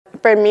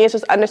for me, it's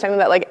just understanding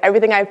that like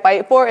everything I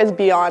fight for is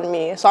beyond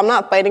me. So I'm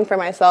not fighting for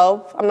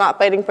myself. I'm not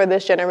fighting for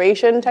this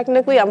generation,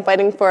 technically. I'm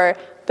fighting for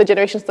the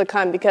generations to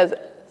come, because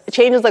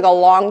change is like a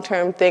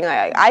long-term thing.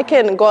 I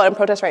can go out and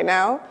protest right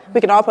now.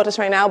 We can all protest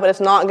right now, but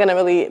it's not going to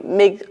really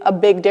make a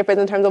big difference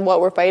in terms of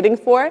what we're fighting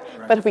for.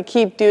 Right. But if we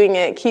keep doing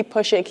it, keep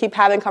pushing, keep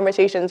having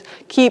conversations,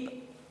 keep,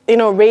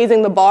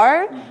 raising the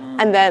bar,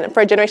 and then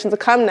for generations to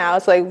come now,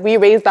 it's like we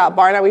raised that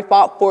bar now, we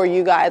fought for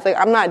you guys. Like,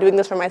 I'm not doing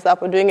this for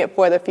myself, I'm doing it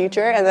for the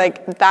future. And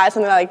like that's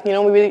something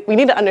that we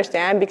need to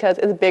understand, because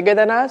it's bigger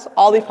than us.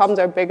 All these problems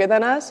are bigger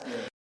than us.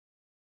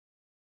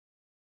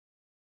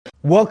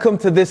 Welcome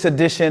to this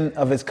edition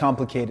of It's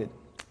Complicated.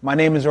 My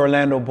name is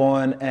Orlando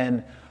Bowen,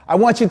 and I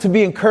want you to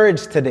be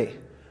encouraged today.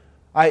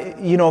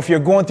 If you're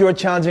going through a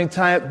challenging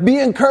time, be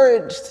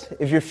encouraged.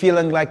 If you're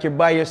feeling like you're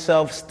by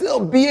yourself, still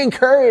be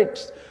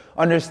encouraged.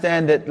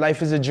 Understand that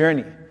life is a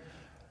journey.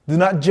 Do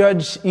not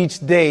judge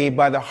each day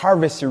by the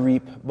harvest you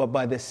reap, but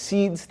by the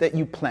seeds that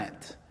you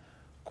plant.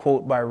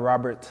 Quote by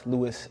Robert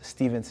Louis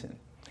Stevenson.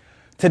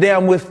 Today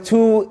I'm with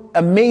two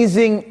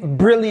amazing,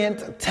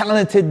 brilliant,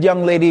 talented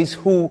young ladies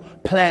who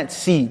plant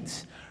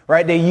seeds,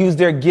 right? They use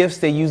their gifts,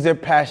 they use their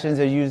passions,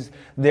 they use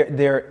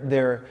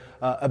their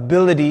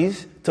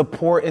abilities to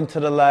pour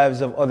into the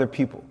lives of other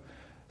people.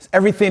 It's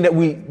everything that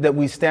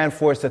we stand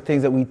for, it's the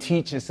things that we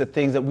teach, it's the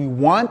things that we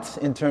want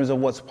in terms of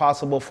what's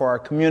possible for our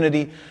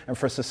community and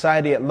for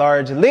society at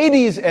large.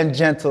 Ladies and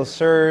gentle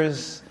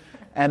sirs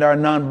and our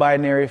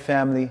non-binary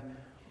family,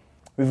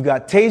 we've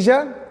got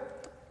Tasia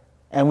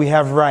and we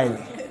have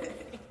Riley.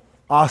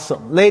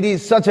 Awesome.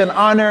 Ladies, such an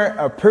honor,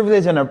 a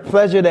privilege, and a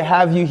pleasure to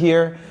have you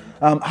here.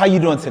 How you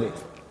doing today?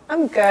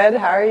 I'm good.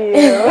 How are you?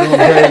 Doing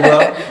very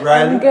well.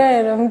 Riley?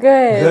 I'm good.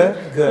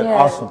 Good. Yeah.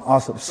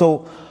 Awesome.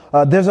 So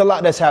there's a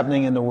lot that's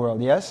happening in the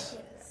world, yes?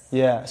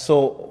 Yeah.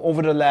 So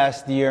over the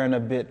last year and a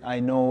bit, I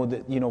know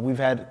that, we've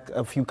had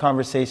a few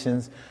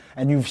conversations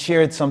and you've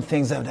shared some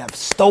things that have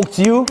stoked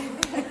you.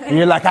 And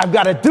you're like, I've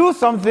got to do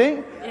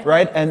something,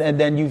 right? And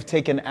then you've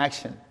taken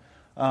action.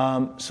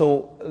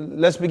 So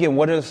let's begin.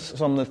 What are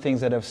some of the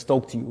things that have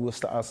stoked you?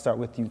 I'll start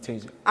with you,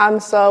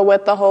 Tasia. So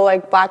with the whole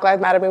Black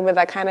Lives Matter movement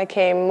that kind of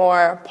came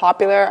more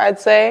popular, I'd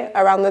say,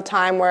 around the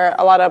time where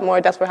a lot of more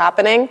deaths were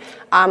happening,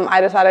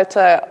 I decided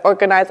to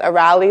organize a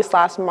rally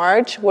 /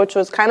 march, which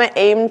was kind of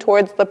aimed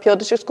towards the Peel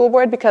District School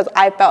Board, because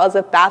I felt as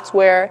if that's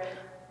where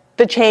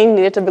the change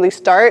needed to really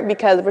start,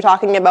 because we're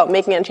talking about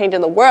making a change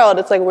in the world.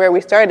 It's like, where are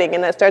we starting?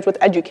 And it starts with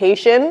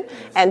education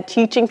and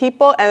teaching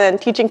people, and then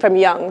teaching from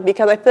young,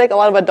 because I feel like a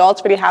lot of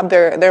adults already have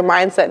their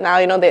mindset now.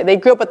 They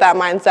grew up with that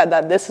mindset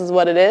that this is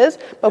what it is.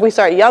 But we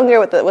start younger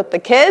with the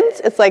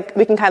kids. It's like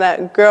we can kind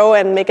of grow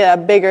and make it a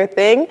bigger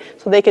thing,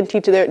 so they can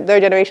teach their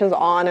generations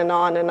on and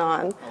on and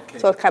on. Okay.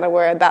 So it's kind of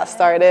where that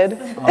started.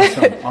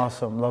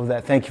 Awesome. Love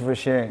that. Thank you for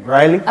sharing.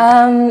 Riley?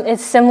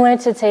 It's similar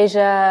to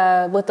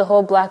Tasia with the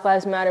whole Black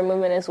Lives Matter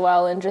movement as well,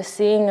 and just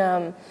seeing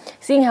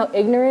how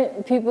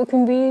ignorant people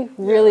can be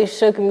really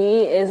shook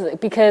me, is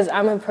because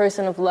I'm a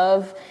person of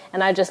love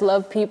and I just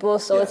love people.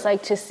 So it's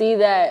like to see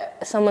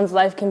that someone's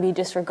life can be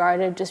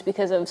disregarded just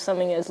because of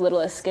something as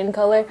little as skin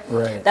color.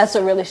 Right. That's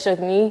what really shook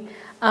me.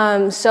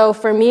 So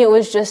for me, it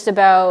was just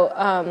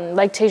about,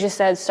 like Tasia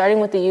said, starting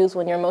with the youth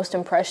when you're most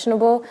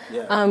impressionable,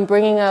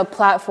 bringing a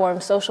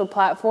platform, social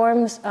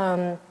platforms,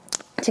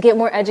 to get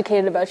more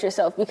educated about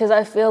yourself, because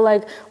I feel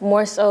like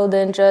more so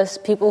than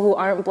just people who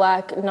aren't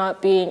Black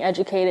not being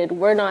educated,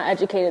 we're not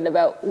educated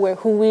about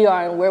who we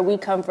are and where we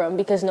come from,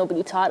 because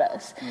nobody taught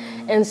us.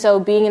 And so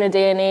being in a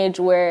day and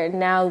age where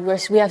now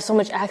we have so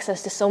much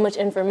access to so much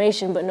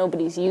information, but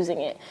nobody's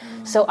using it.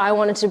 So I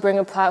wanted to bring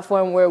a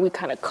platform where we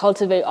kind of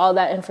cultivate all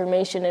that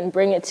information and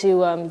bring it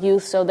to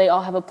youth, so they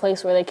all have a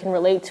place where they can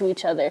relate to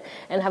each other,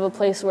 and have a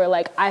place where,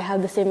 like, I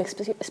have the same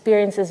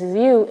experiences as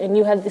you and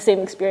you have the same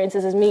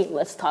experiences as me.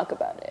 Let's talk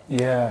about it.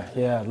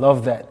 Yeah,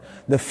 love that.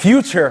 The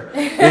future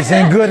is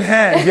in good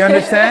hands, you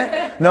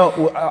understand?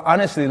 No,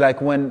 honestly,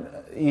 like when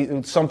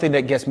something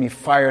that gets me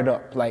fired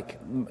up, like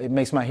it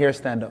makes my hair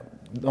stand up.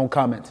 Don't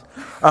comment.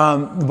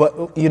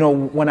 But,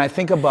 when I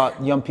think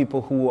about young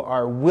people who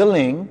are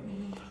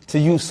willing to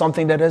use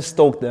something that has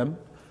stoked them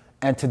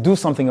and to do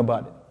something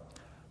about it.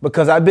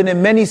 Because I've been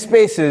in many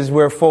spaces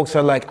where folks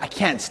are like, I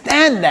can't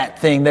stand that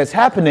thing that's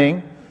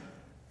happening,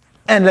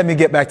 and let me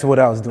get back to what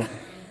I was doing.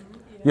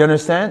 You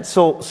understand?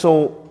 So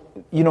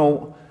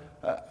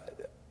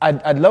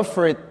I'd love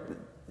for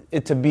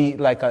it to be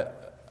like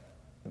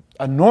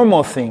a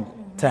normal thing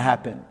to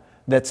happen,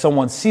 that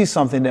someone sees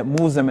something that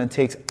moves them and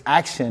takes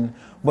action,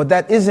 but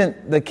that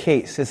isn't the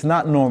case. It's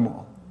not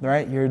normal,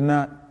 right? You're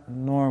not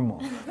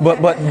normal.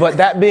 But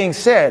that being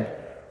said,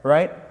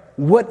 right?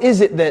 What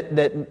is it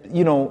that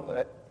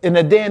in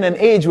a day and an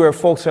age where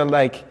folks are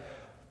like,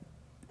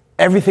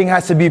 everything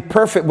has to be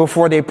perfect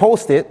before they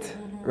post it,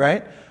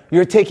 right?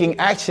 You're taking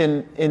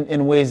action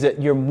in ways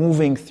that you're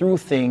moving through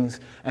things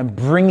and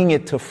bringing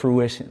it to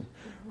fruition,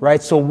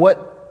 right? So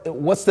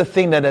what's the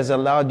thing that has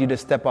allowed you to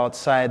step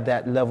outside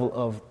that level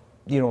of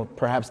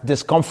perhaps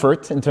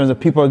discomfort in terms of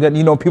people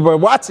are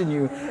watching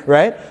you,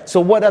 right? So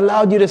what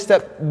allowed you to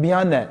step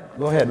beyond that?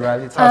 Go ahead,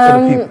 Riley, talk to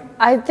the people.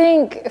 I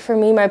think for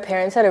me, my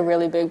parents had a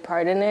really big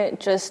part in it,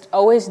 just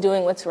always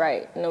doing what's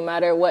right, no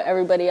matter what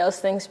everybody else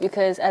thinks,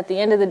 because at the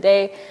end of the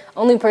day,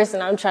 only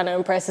person I'm trying to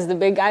impress is the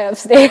big guy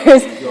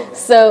upstairs.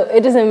 So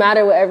it doesn't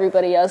matter what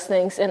everybody else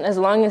thinks, and as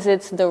long as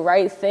it's the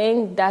right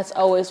thing, that's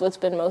always what's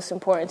been most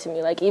important to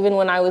me. Like, even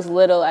when I was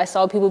little, I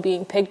saw people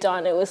being picked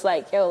on, it was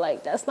like, yo,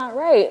 like, that's not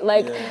right.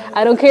 Like,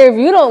 I don't care if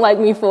you don't like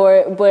me for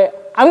it,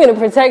 but I'm going to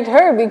protect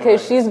her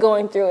because she's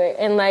going through it.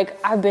 And like,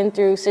 I've been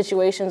through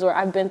situations where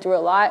I've been through a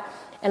lot,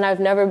 and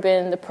I've never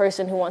been the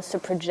person who wants to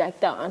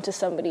project that onto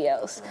somebody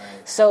else.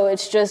 So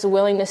it's just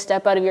willing to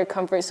step out of your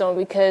comfort zone,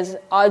 because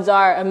odds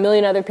are a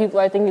million other people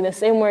are thinking the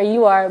same way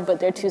you are, but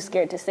they're too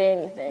scared to say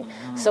anything.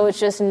 So it's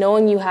just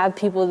knowing you have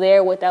people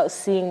there without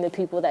seeing the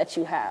people that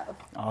you have.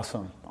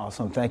 Awesome.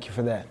 Thank you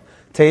for that.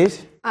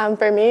 Tage?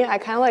 For me, I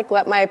kind of like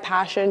let my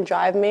passion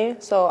drive me.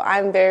 So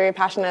I'm very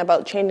passionate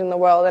about changing the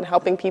world and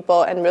helping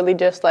people, and really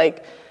just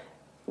like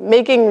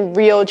making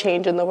real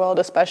change in the world,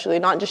 especially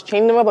not just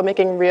changing the world, but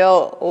making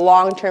real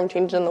long-term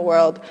change in the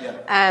world.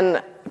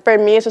 And for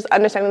me, it's just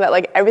understanding that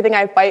like everything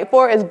I fight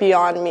for is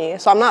beyond me.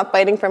 So I'm not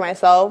fighting for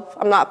myself.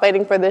 I'm not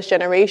fighting for this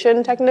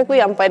generation,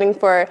 technically. I'm fighting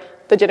for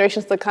the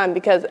generations to come,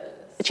 because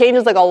change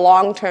is like a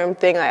long-term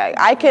thing.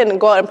 I can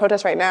go out and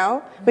protest right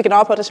now. We can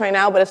all protest right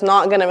now, but it's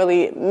not going to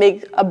really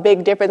make a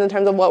big difference in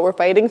terms of what we're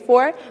fighting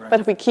for.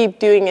 But if we keep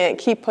doing it,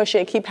 keep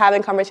pushing, keep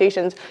having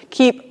conversations,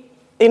 keep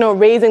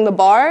raising the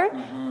bar,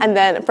 and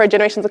then for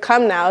generations to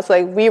come now, it's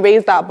like we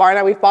raised that bar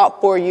now, we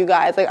fought for you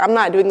guys. Like, I'm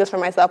not doing this for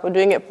myself, I'm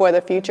doing it for the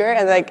future.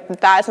 And like,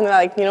 that's something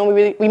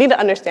that we need to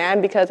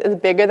understand, because it's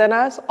bigger than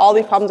us. All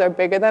these problems are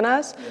bigger than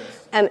us.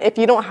 And if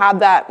you don't have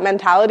that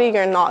mentality,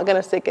 you're not going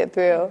to stick it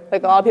through.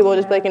 Like, a lot of people will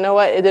just be like, you know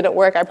what, it didn't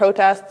work, I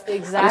protest.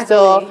 Exactly.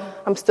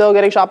 I'm still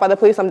getting shot by the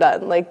police, I'm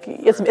done. Like,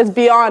 it's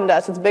beyond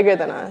us, it's bigger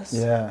than us.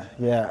 Yeah.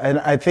 And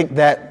I think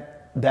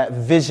that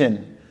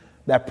vision,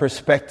 that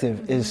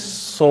perspective is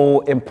so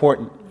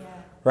important,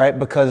 right?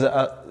 Because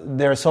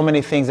there are so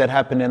many things that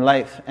happen in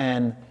life,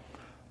 and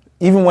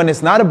even when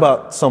it's not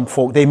about some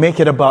folk, they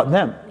make it about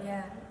them.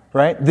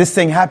 Right? This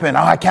thing happened.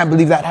 Oh, I can't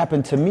believe that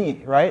happened to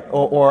me, right?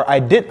 Or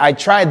I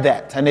tried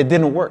that and it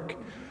didn't work,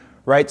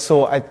 right?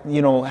 So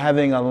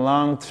having a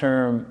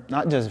long-term,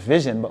 not just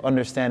vision, but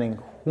understanding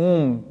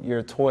whom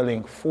you're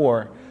toiling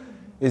for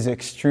is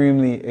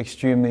extremely,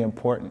 extremely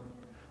important.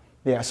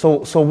 Yeah.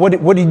 So what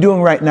are you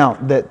doing right now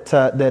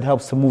that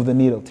helps to move the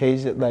needle,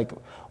 Tage? Like,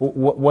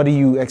 what are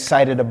you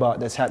excited about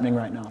that's happening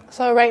right now?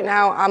 So right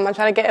now, I'm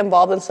trying to get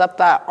involved in stuff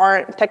that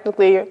aren't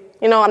technically,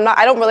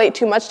 I don't relate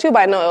too much to, but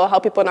I know it will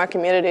help people in our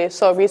community.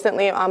 So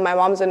recently, my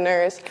mom's a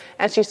nurse,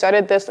 and she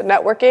started this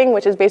networking,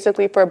 which is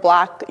basically for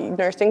Black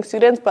nursing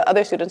students, but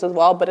other students as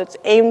well. But it's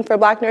aimed for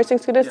Black nursing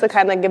students to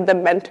kind of give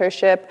them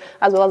mentorship,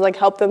 as well as like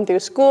help them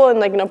through school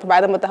and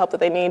provide them with the help that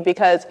they need,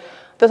 because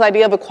this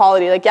idea of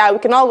equality, we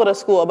can all go to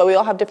school, but we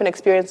all have different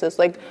experiences.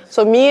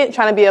 So me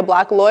trying to be a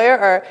Black lawyer,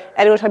 or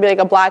anyone trying to be like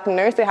a Black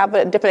nurse, they have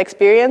a different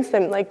experience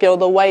than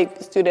the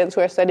white students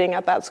who are studying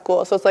at that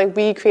school. So it's like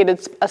we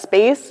created a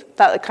space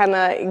that kind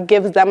of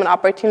gives them an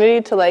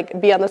opportunity to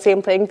be on the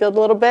same playing field a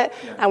little bit,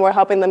 and we're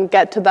helping them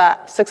get to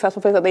that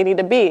successful place that they need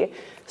to be.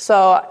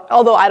 So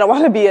although I don't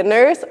want to be a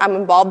nurse, I'm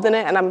involved in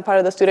it, and I'm part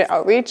of the student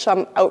outreach.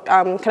 So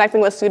I'm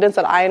connecting with students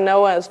that I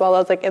know, as well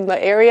as in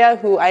the area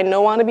who I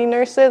know want to be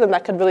nurses, and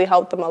that could really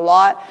help them a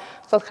lot.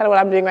 So that's kind of what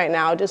I'm doing right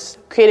now, just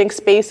creating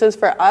spaces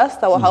for us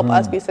that will help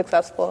us be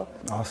successful.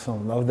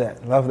 Awesome. Love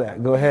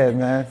that. Go ahead,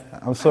 man.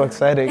 I'm so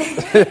excited.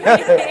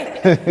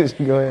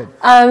 Go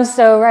ahead.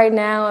 So right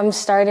now I'm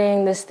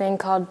starting this thing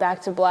called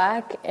Back to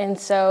Black. And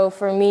so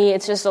for me,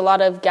 it's just a lot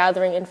of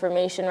gathering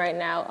information right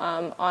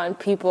now on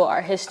people,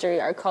 our history,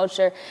 our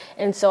culture.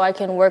 And so I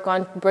can work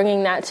on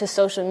bringing that to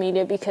social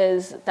media,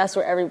 because that's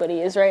where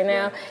everybody is right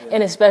now.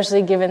 And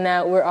especially given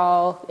that we're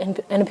all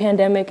in a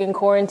pandemic and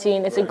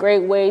quarantine, it's a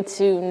great way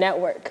to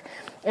network.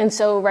 And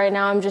so right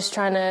now I'm just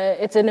trying to,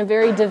 it's in a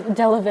very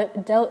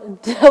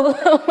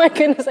oh my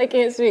goodness, I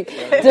can't speak,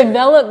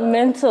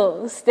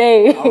 developmental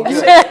stage.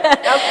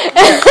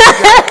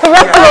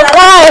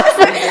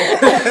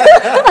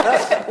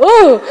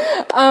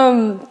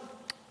 Ooh.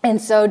 And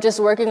so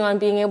just working on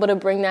being able to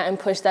bring that and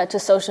push that to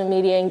social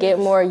media and get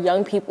more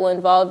young people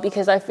involved,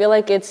 because I feel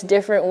like it's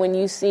different when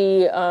you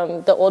see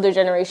the older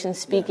generation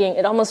speaking.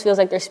 It almost feels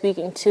like they're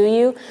speaking to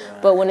you,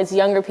 but when it's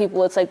younger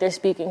people, it's like they're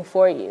speaking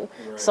for you.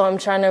 So I'm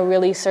trying to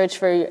really search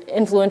for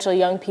influential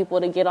young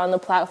people to get on the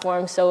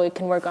platform so it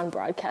can work on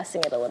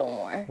broadcasting it a little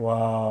more.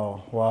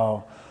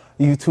 Wow.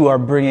 You two are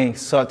bringing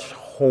such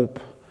hope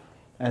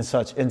and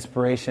such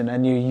inspiration,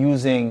 and you're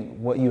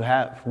using what you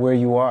have where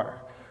you are.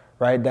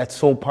 Right, that's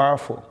so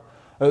powerful.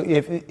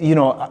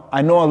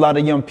 I know a lot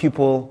of young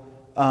people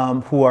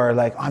who are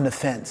on the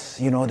fence.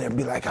 They'll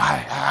be like,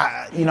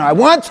 I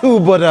want to,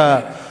 but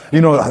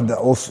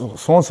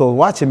so and so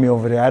watching me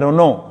over there. I don't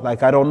know.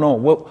 I don't know.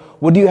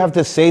 What do you have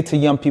to say to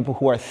young people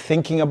who are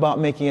thinking about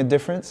making a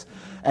difference,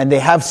 and they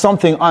have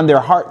something on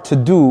their heart to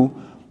do,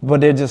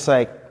 but they're just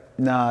like,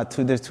 nah,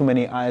 there's too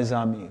many eyes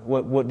on me.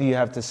 What do you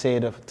have to say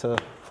to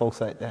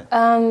folks like that?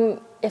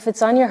 If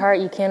it's on your heart,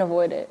 you can't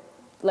avoid it.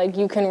 Like,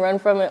 you can run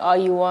from it all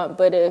you want,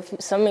 but if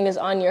something is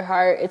on your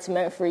heart, it's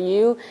meant for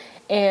you,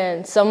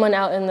 and someone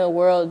out in the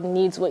world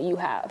needs what you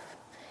have.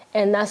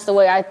 And that's the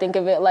way I think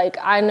of it. Like,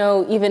 I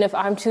know even if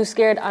I'm too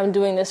scared, I'm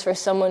doing this for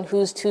someone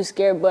who's too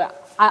scared,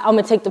 but I'm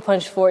going to take the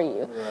punch for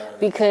you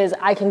because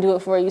I can do it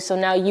for you. So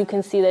now you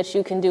can see that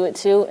you can do it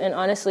too. And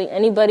honestly,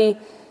 anybody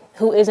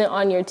who isn't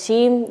on your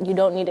team, you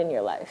don't need in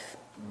your life.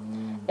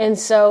 And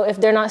so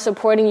if they're not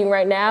supporting you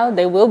right now,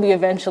 they will be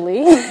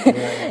eventually.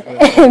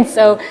 And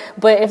so,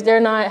 but if they're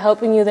not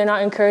helping you, they're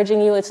not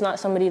encouraging you, it's not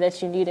somebody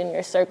that you need in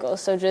your circle.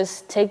 So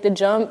just take the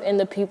jump, and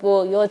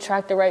you'll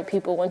attract the right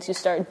people once you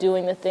start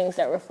doing the things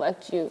that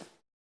reflect you.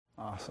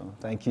 Awesome.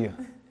 Thank you.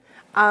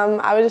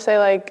 I would just say,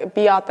 like,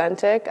 be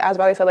authentic. As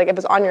Bradley said, like, if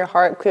it's on your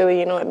heart,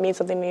 clearly, it means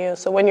something to you.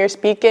 So when you're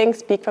speaking,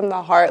 speak from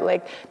the heart.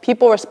 Like,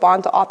 people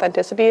respond to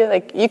authenticity.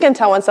 Like, you can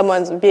tell when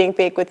someone's being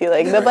fake with you.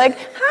 Like, they're like,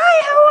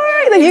 hi, how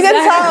are you? Like, you can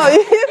tell.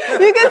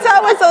 You can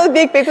tell when someone's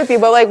being fake with you.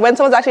 But, like, when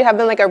someone's actually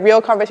having, like, a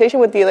real conversation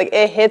with you, like,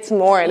 it hits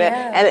more.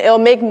 And it'll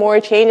make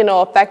more change, and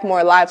it'll affect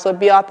more lives. So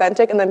be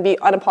authentic and then be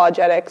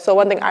unapologetic. So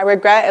one thing I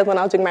regret is when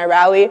I was doing my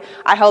rally,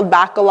 I held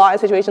back a lot in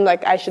situations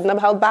like I shouldn't have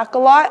held back a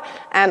lot.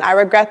 And I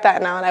regret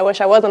that now. And I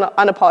wish I wasn't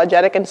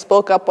unapologetic and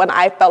spoke up when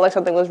I felt like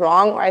something was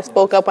wrong, or I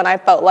spoke up when I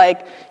felt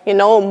like,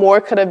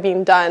 more could have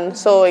been done.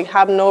 So, like,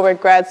 have no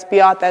regrets,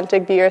 be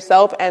authentic, be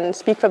yourself, and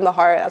speak from the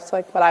heart. That's,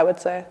 like, what I would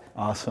say.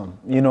 Awesome.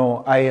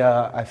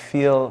 I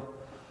feel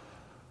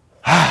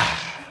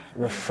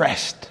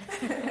refreshed.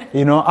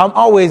 I'm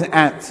always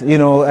amped.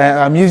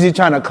 I'm usually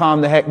trying to calm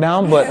the heck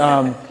down, but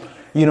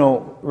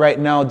right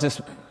now,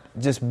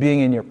 just being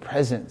in your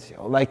presence,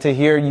 like to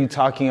hear you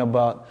talking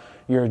about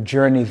your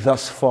journey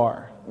thus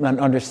far. And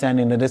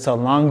understanding that it's a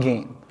long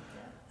game,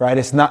 right?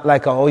 It's not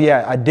like, oh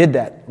yeah, I did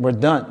that, we're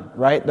done,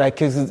 right? Like,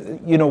 because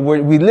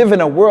we live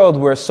in a world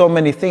where so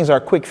many things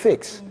are quick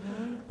fix,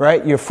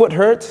 right? Your foot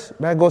hurts,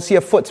 man, go see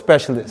a foot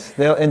specialist.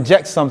 They'll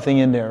inject something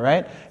in there,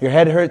 right? Your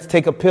head hurts,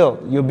 take a pill,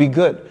 you'll be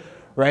good,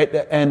 right?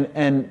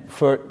 And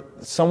for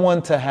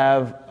someone to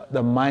have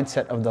the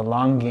mindset of the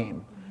long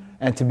game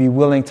and to be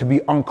willing to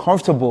be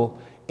uncomfortable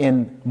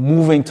in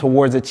moving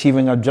towards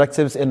achieving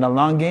objectives in the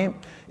long game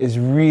is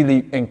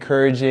really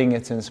encouraging.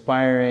 It's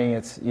inspiring.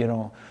 It's,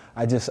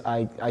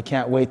 I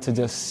can't wait to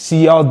just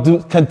see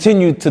y'all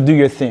continue to do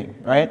your thing,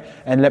 right?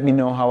 And let me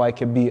know how I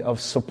can be of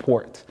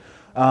support.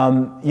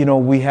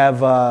 We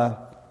have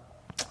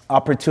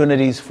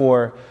opportunities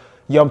for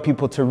young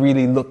people to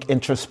really look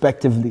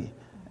introspectively.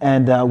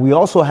 And we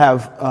also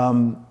have,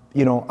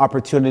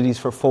 opportunities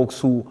for folks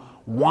who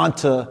want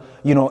to,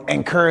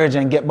 encourage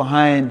and get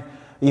behind.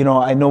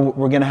 I know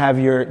we're going to have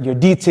your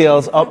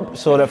details up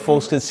so that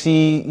folks can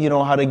see,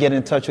 how to get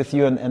in touch with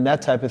you and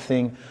that type of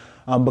thing,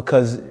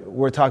 because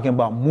we're talking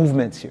about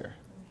movements here,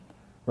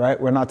 right?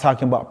 We're not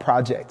talking about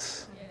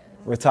projects.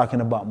 We're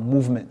talking about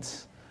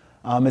movements.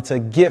 It's a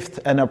gift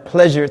and a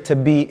pleasure to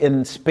be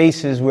in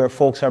spaces where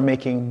folks are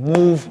making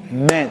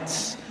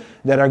movements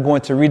that are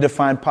going to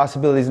redefine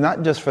possibilities,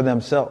 not just for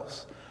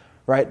themselves.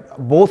 Right?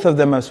 Both of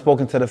them have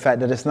spoken to the fact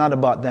that it's not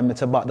about them,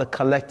 it's about the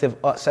collective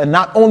us. And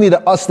not only the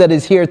us that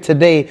is here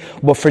today,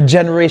 but for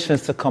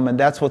generations to come. And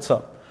that's what's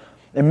up.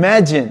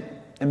 Imagine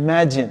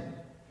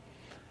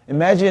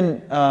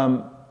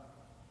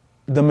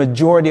the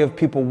majority of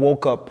people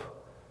woke up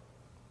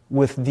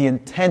with the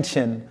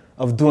intention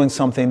of doing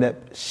something that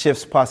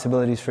shifts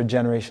possibilities for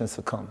generations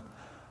to come.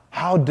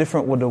 How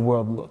different would the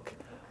world look?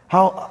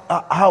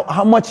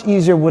 How much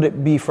easier would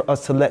it be for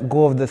us to let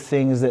go of the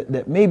things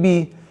that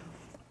maybe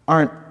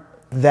aren't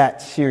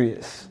that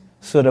serious,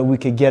 so that we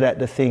could get at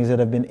the things that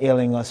have been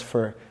ailing us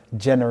for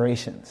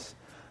generations.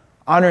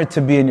 Honored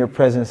to be in your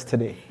presence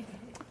today.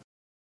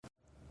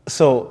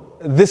 So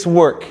this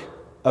work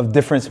of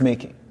difference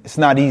making, it's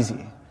not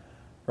easy,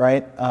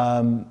 right?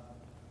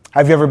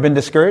 Have you ever been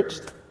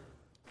discouraged?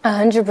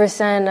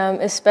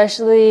 100%,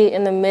 especially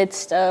in the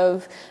midst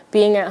of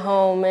being at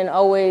home and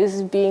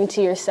always being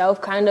to yourself,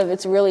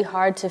 it's really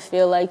hard to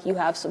feel like you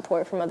have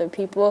support from other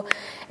people.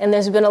 And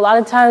there's been a lot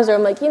of times where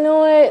I'm like, you know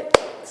what,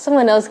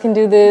 someone else can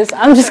do this.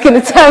 I'm just going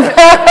to tap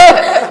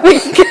out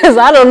because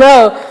I don't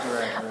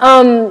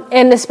know.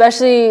 And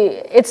especially,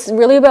 it's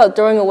really about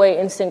throwing away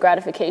instant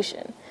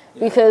gratification.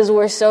 Because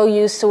we're so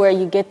used to where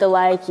you get the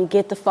like, you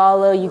get the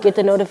follow, you get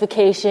the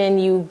notification,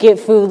 you get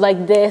food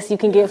like this, you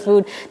can get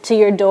food to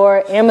your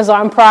door.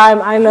 Amazon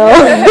Prime, I know.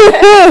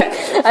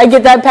 I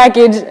get that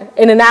package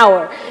in an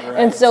hour. Right.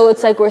 And so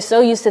it's like we're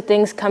so used to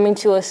things coming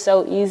to us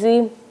so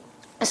easy.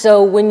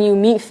 So when you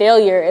meet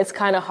failure, it's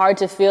kind of hard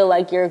to feel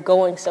like you're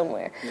going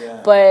somewhere.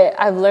 Yeah. But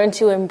I've learned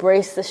to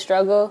embrace the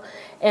struggle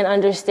and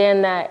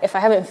understand that if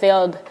I haven't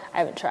failed, I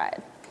haven't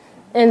tried.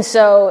 And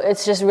so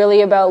it's just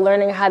really about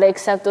learning how to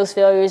accept those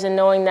failures and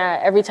knowing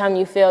that every time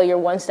you fail, you're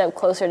one step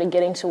closer to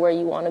getting to where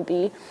you want to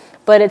be.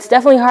 But it's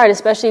definitely hard,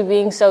 especially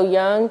being so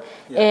young,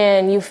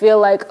 and you feel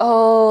like,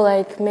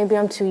 maybe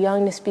I'm too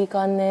young to speak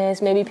on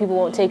this. Maybe people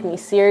won't take me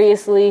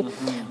seriously.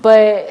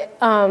 But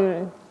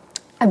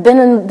I've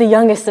been the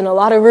youngest in a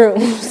lot of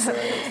rooms.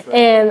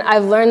 And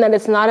I've learned that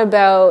it's not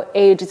about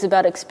age, it's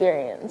about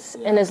experience.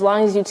 And as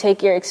long as you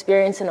take your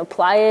experience and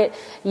apply it,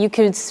 you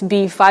could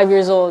be 5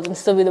 years old and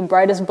still be the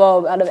brightest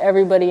bulb out of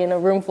everybody in a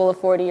room full of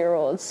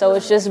 40-year-olds. So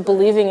it's just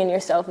believing in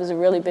yourself is a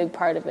really big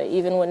part of it,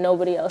 even when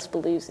nobody else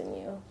believes in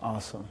you.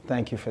 Awesome.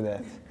 Thank you for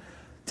that.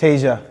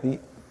 Tasia,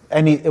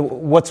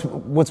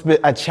 what's been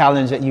a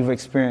challenge that you've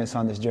experienced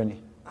on this journey?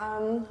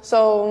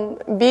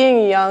 So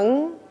being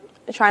young,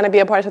 trying to be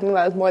a part of something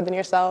that is more than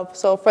yourself.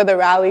 So for the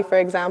rally, for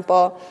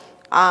example,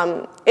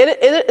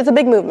 it's a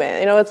big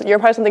movement. You know, you're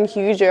part of something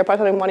huge. You're a part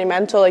of something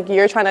monumental. Like,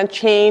 you're trying to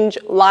change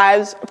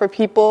lives for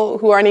people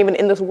who aren't even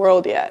in this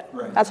world yet.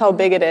 Right. That's how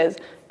big it is.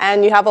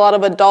 And you have a lot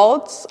of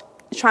adults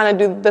trying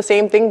to do the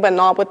same thing, but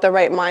not with the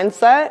right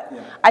mindset.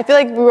 Yeah. I feel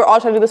like we were all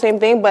trying to do the same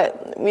thing,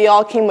 but we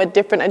all came with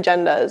different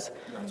agendas.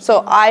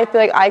 So I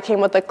feel like I came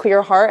with a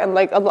clear heart, and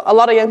like a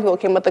lot of young people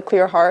came with a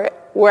clear heart,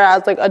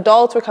 whereas like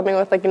adults were coming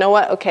with like, you know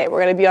what, okay, we're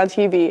gonna be on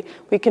TV.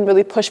 We can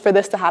really push for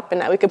this to happen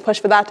now. We can push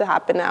for that to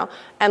happen now.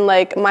 And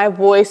like my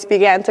voice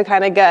began to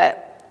kind of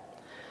get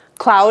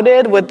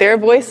clouded with their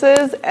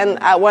voices, and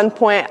at one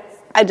point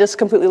I just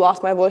completely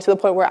lost my voice to the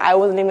point where I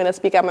wasn't even gonna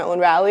speak at my own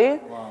rally.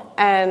 Wow.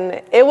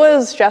 And it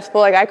was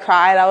stressful. Like, I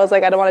cried. I was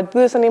like, I don't want to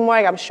do this anymore.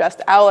 Like, I'm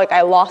stressed out. Like,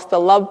 I lost the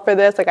love for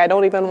this. Like, I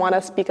don't even want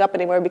to speak up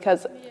anymore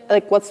because,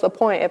 like, what's the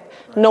point? If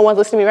no one's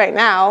listening to me right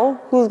now,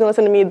 who's going to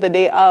listen to me the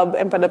day of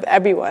in front of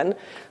everyone?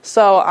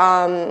 So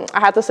I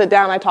had to sit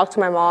down. I talked to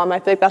my mom. I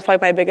feel like that's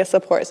probably my biggest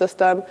support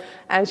system.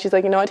 And she's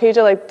like, you know what,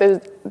 Tasia, like,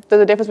 there's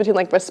a difference between,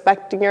 like,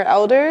 respecting your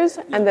elders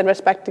and then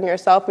respecting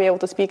yourself, being able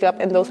to speak up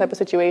in those type of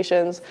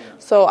situations.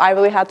 So I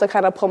really had to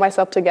kind of pull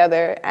myself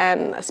together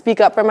and speak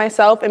up for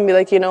myself and be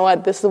like, you know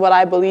what, this is what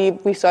I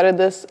believe we started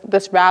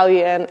this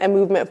rally and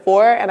movement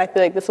for, and I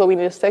feel like this is what we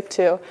need to stick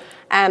to.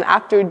 And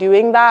after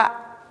doing that,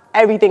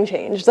 everything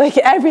changed. Like,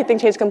 everything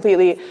changed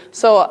completely.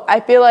 So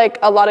I feel like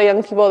a lot of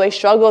young people, they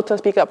struggle to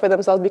speak up for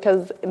themselves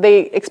because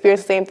they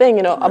experience the same thing.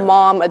 You know, a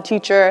mom, a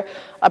teacher,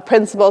 a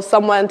principal,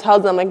 someone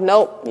tells them, like,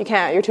 nope, you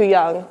can't, you're too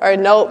young. Or,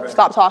 nope,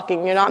 stop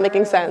talking, you're not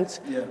making sense.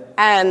 Yeah.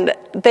 And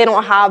they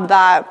don't have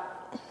that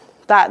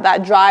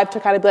drive to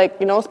kind of be like,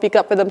 you know, speak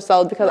up for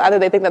themselves, because either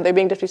they think that they're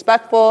being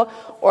disrespectful,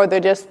 or they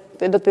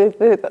think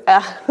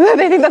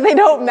that they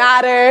don't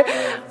matter,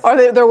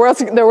 or their words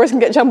can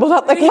get jumbled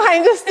up like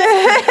mine just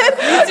did.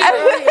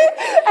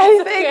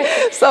 Anything.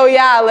 So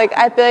yeah, like,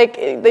 I feel like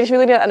they just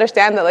really need to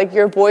understand that, like,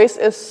 your voice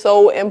is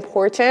so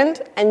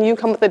important, and you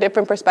come with a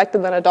different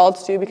perspective than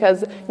adults do,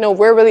 because, you know,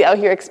 we're really out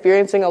here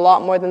experiencing a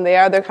lot more than they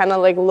are. They're kind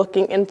of like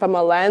looking in from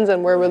a lens,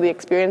 and we're really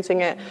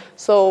experiencing it.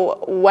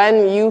 So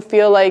when you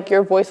feel like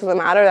your voice doesn't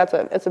matter,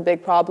 it's a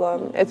big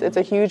problem. It's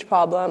a huge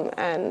problem,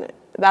 and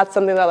that's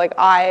something that, like,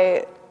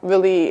 I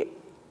really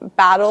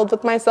battled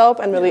with myself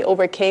and really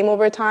overcame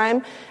over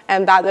time.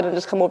 And that didn't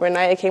just come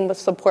overnight. It came with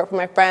support from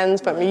my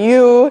friends, from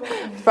you,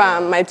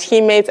 from my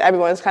teammates.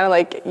 Everyone's kind of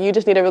like, you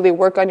just need to really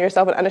work on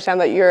yourself and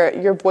understand that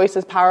your voice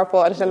is powerful.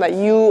 Understand that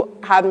you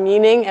have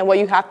meaning, and what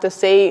you have to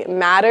say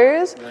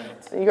matters.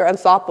 You're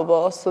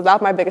unstoppable. So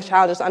that's my biggest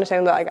challenge, is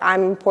understanding that, like,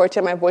 I'm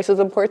important, my voice is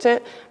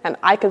important, and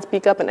I can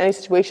speak up in any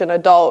situation,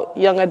 adult,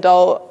 young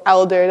adult,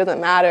 elder, it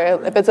doesn't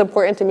matter. If it's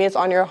important to me, it's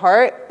on your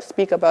heart,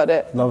 speak about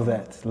it. Love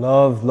that.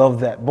 Love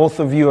that. Both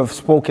of you have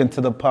spoken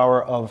to the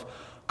power of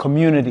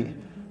community,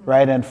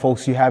 right, and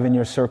folks you have in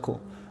your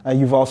circle.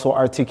 You've also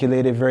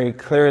articulated very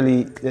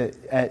clearly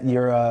at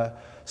your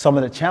some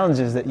of the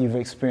challenges that you've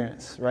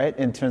experienced, right,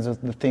 in terms of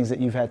the things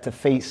that you've had to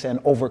face and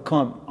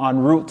overcome en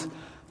route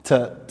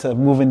to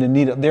moving the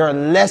needle. There are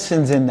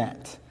lessons in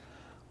that,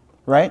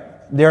 right?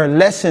 There are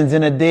lessons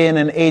in a day and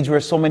an age where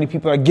so many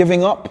people are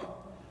giving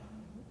up.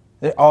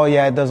 Oh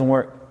yeah, it doesn't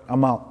work,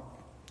 I'm out.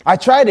 I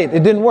tried it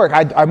didn't work.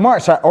 I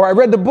marched, or I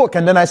read the book,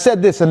 and then I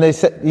said this, and they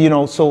said, you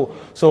know, so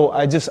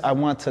I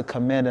want to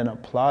commend and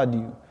applaud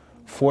you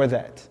for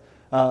that.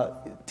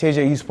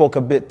 Tasia, you spoke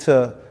a bit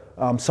to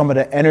some of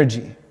the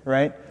energy,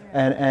 right?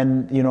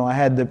 And you know, I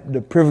had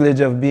the privilege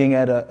of being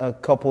at a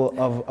couple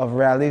of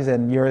rallies,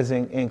 and yours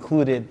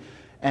included,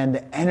 and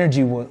the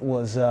energy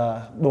was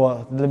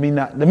well, let me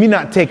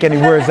not take any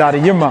words out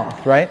of your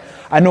mouth, right?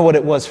 I know what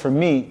it was for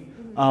me,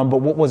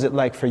 but what was it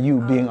like for you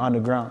being on the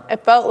ground?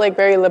 It felt like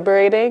very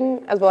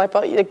liberating as well. I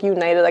felt like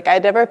united. Like, I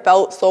never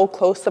felt so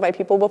close to my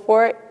people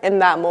before in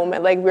that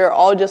moment. Like, we were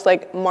all just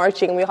like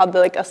marching. We had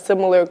like a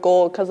similar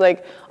goal, because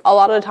like a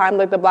lot of the time,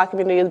 like, the Black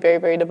community is very,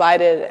 very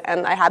divided.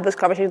 And I had this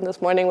conversation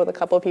this morning with a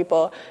couple of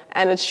people,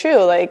 and it's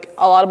true. Like,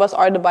 a lot of us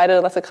are divided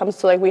unless it comes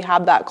to, like, we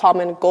have that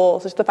common goal.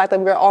 So just the fact that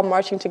we're all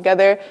marching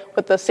together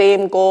with the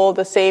same goal,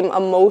 the same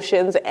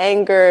emotions,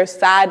 anger,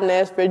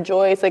 sadness,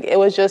 rejoice. Like, it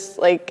was just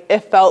like,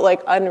 it felt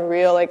like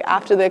unreal. Like,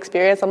 after the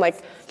experience, I'm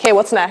like, okay,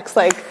 what's next?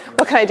 Like,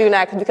 what can I do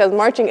next? Because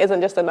marching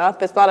isn't just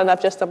enough. It's not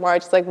enough just to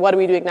march. It's like, what are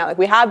we doing now? Like,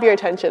 we have your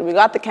attention. We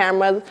got the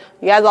cameras.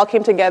 You guys all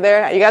came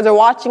together. You guys are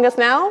watching us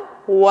now.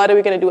 what are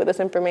we going to do with this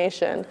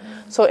information?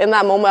 So in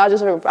that moment, I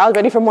was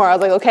ready for more. I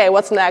was like, okay,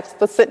 what's next?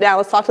 Let's sit down.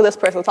 Let's talk to this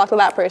person. Let's talk to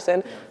that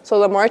person. So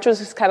the march was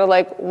just kind of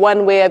like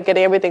one way of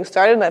getting everything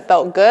started, and it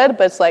felt good,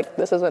 but it's like,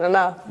 this isn't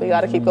enough. We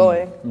got to keep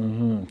going.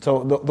 Mm-hmm.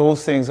 So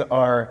those things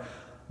are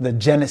the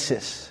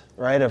genesis,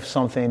 right, of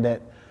something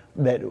that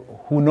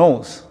who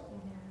knows?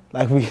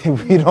 Like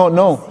we don't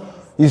know.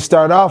 You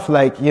start off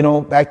like,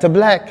 Back to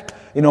Black.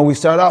 We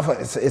start off,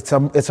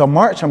 it's a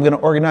march. I'm going to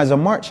organize a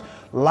march.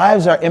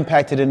 Lives are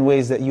impacted in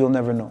ways that you'll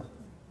never know.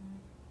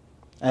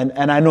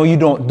 And I know you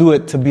don't do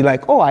it to be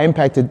like, oh, I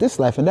impacted this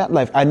life and that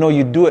life. I know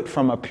you do it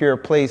from a pure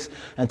place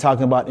and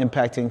talking about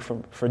impacting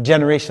for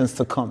generations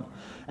to come.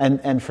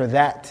 And for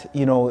that,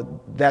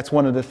 that's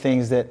one of the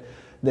things that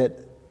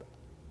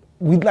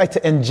we'd like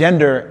to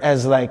engender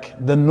as like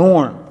the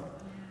norm,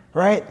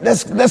 right?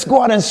 Let's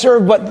go out and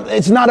serve, but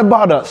it's not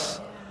about us.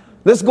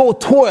 Let's go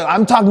toil.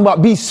 I'm talking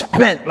about be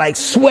spent, like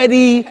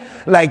sweaty,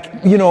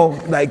 like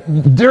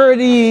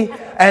dirty,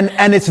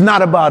 and it's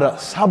not about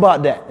us. How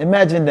about that?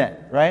 Imagine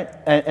that, right?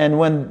 And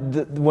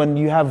when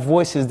you have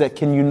voices that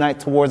can unite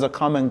towards a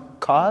common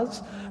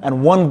cause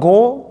and one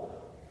goal,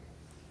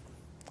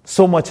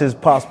 so much is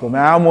possible,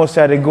 man. I almost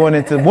started going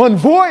into one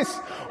voice,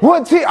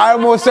 one team. I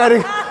almost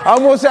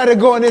started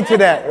going into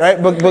that,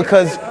 right?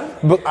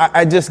 But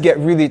I just get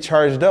really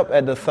charged up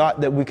at the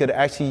thought that we could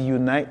actually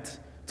unite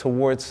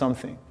towards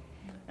something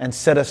and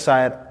set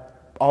aside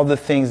all the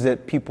things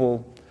that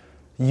people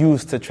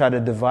use to try to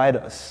divide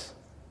us.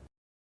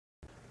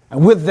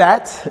 And with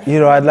that,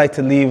 I'd like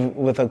to leave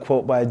with a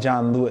quote by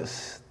John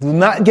Lewis. Do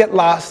not get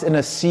lost in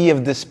a sea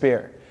of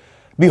despair.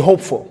 Be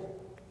hopeful.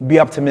 Be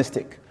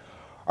optimistic.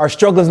 Our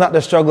struggle is not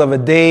the struggle of a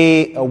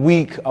day, a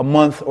week, a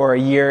month, or a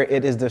year.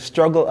 It is the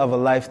struggle of a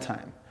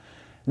lifetime.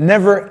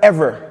 Never,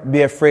 ever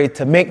be afraid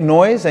to make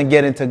noise and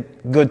get into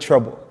good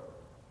trouble,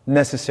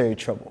 necessary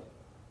trouble.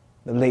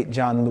 The late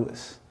John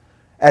Lewis.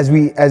 As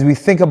we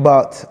think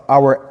about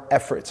our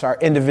efforts, our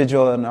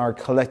individual and our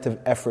collective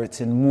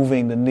efforts in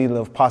moving the needle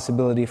of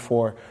possibility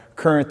for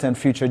current and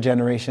future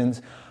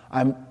generations,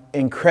 I'm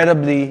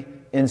incredibly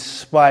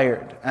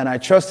inspired, and I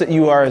trust that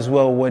you are as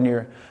well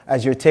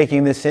as you're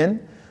taking this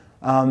in,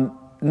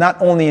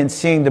 not only in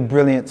seeing the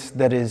brilliance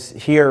that is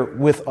here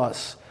with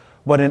us,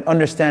 but in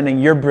understanding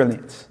your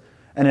brilliance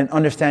and in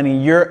understanding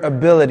your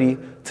ability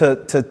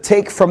to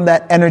take from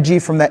that energy,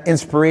 from that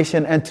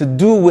inspiration, and to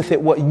do with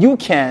it what you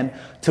can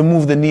to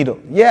move the needle.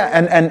 Yeah,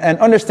 and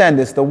understand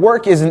this, the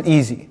work isn't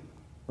easy,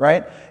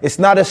 right? It's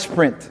not a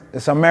sprint,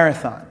 it's a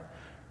marathon,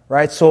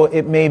 right? So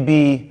it may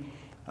be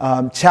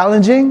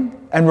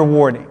challenging and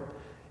rewarding.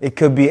 It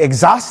could be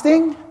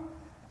exhausting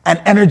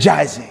and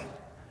energizing.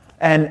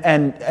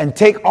 And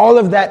take all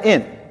of that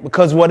in,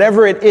 because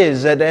whatever it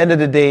is, at the end of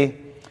the day,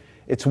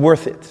 it's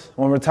worth it.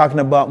 When we're talking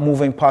about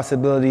moving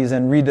possibilities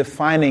and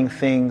redefining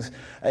things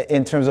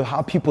in terms of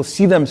how people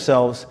see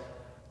themselves,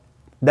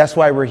 that's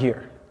why we're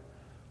here.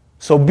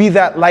 So be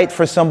that light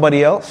for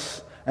somebody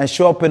else and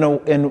show up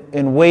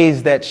in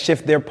ways that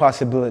shift their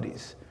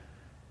possibilities.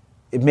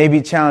 It may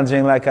be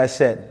challenging, like I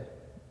said.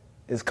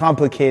 It's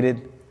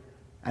complicated,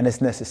 and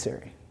it's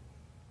necessary.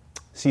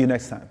 See you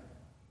next time.